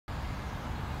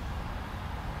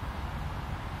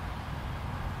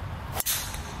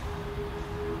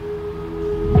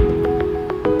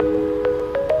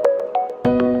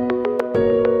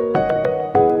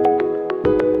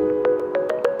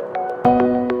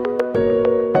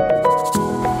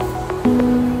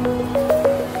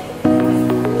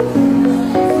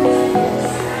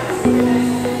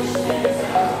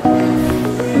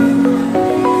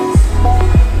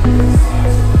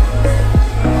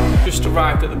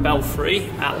Belfry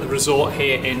at the resort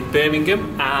here in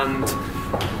Birmingham, and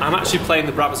I'm actually playing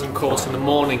the Brabazon course in the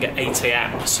morning at 8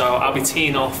 AM, so I'll be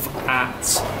teeing off at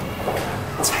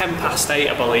 8:10,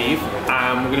 I believe.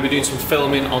 We're going to be doing some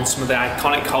filming on some of the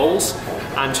iconic holes,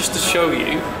 and just to show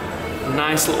you a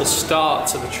nice little start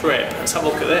to the trip, let's have a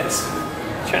look at this.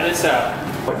 Check this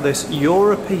out. This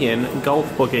European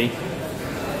golf buggy.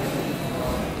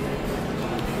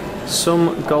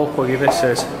 Some golf buggy this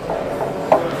is.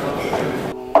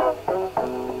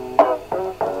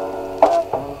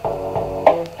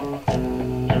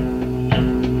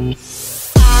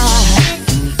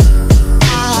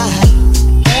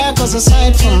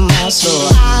 Aside from my soul,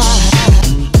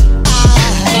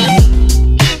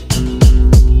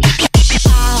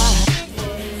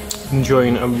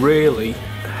 enjoying a really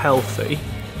healthy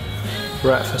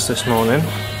breakfast this morning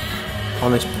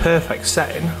on this perfect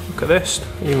setting. Look at this,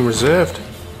 even reserved.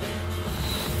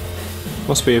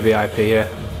 Must be a VIP here.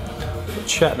 But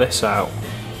check this out.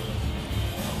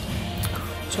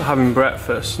 So having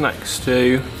breakfast next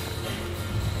to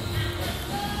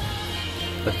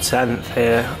the 10th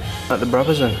here at the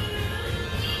Brabazon.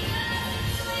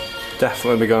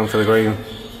 Definitely be going for the green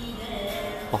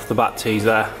off the back tees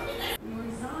there.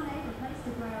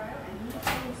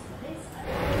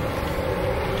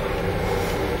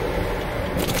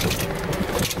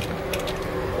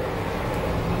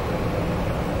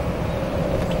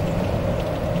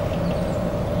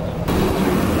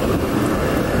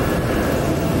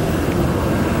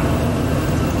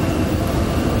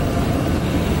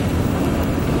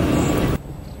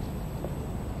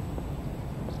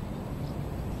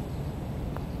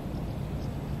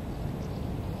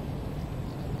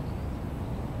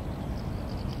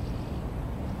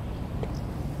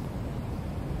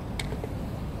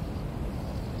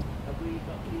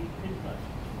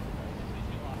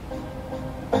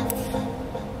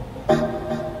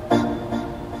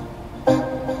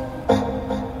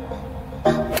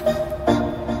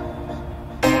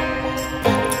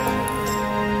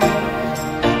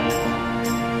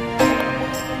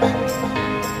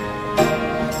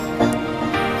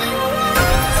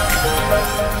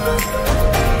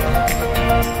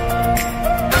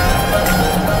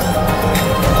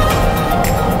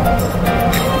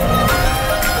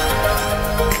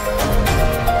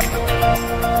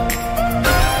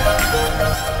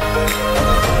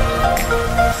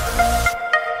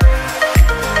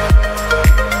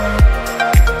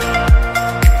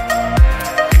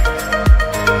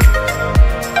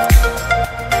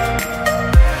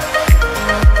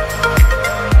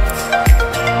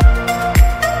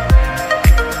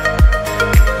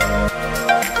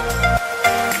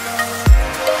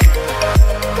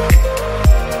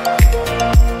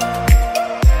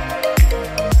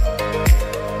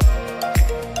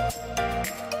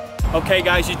 Okay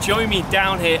guys, you join me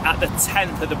down here at the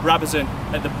 10th at the Brabazon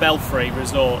at the Belfry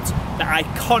Resort. The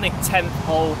iconic 10th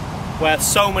hole where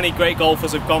so many great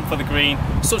golfers have gone for the green.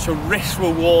 Such a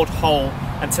risk-reward hole,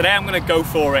 and today I'm going to go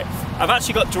for it. I've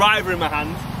actually got driver in my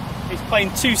hand. It's playing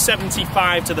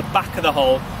 275 to the back of the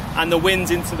hole, and the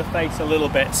wind's into the face a little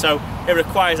bit, so it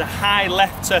requires a high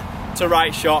left to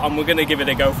right shot, and we're going to give it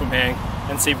a go from here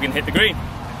and see if we can hit the green.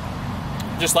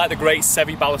 Just like the great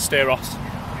Seve Ballesteros.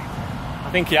 I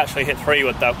think he actually hit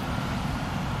 3-wood though.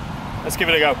 Let's give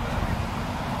it a go.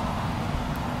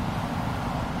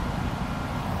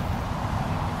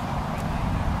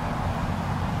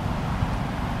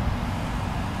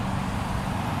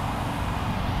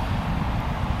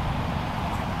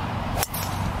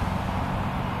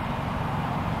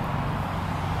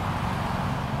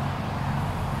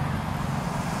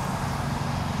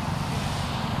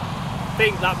 I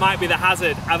think that might be the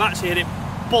hazard. I've actually hit it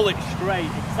bullet straight,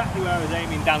 exactly where I was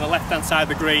aiming, down the left hand side of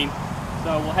the green.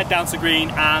 So we'll head down to the green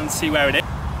and see where it is.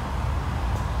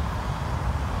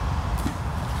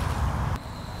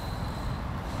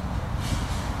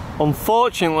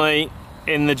 Unfortunately,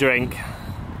 in the drink.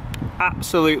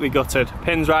 Absolutely gutted.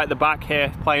 Pin's right at the back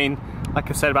here, playing, like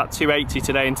I said, about 280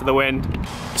 today into the wind.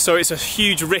 So it's a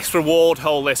huge risk reward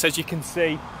hole this, as you can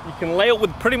see. You can lay up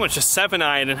with pretty much a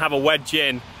 7-iron and have a wedge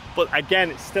in. But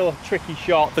again, it's still a tricky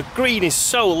shot. The green is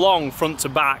so long front to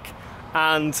back,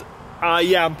 and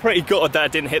yeah, I'm pretty gutted that I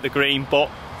didn't hit the green, but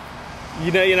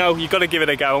you know, you've got to give it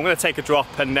a go. I'm going to take a drop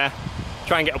and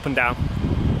try and get up and down.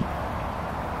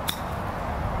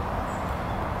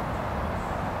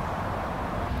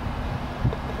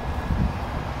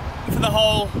 For the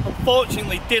hole,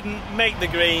 unfortunately didn't make the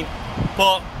green,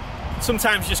 but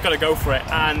sometimes you just got to go for it,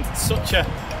 and such an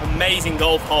amazing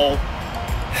golf hole.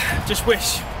 Just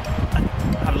wish I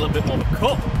had a little bit more of a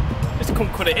cut. Just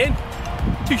couldn't cut it in.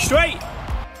 Too straight.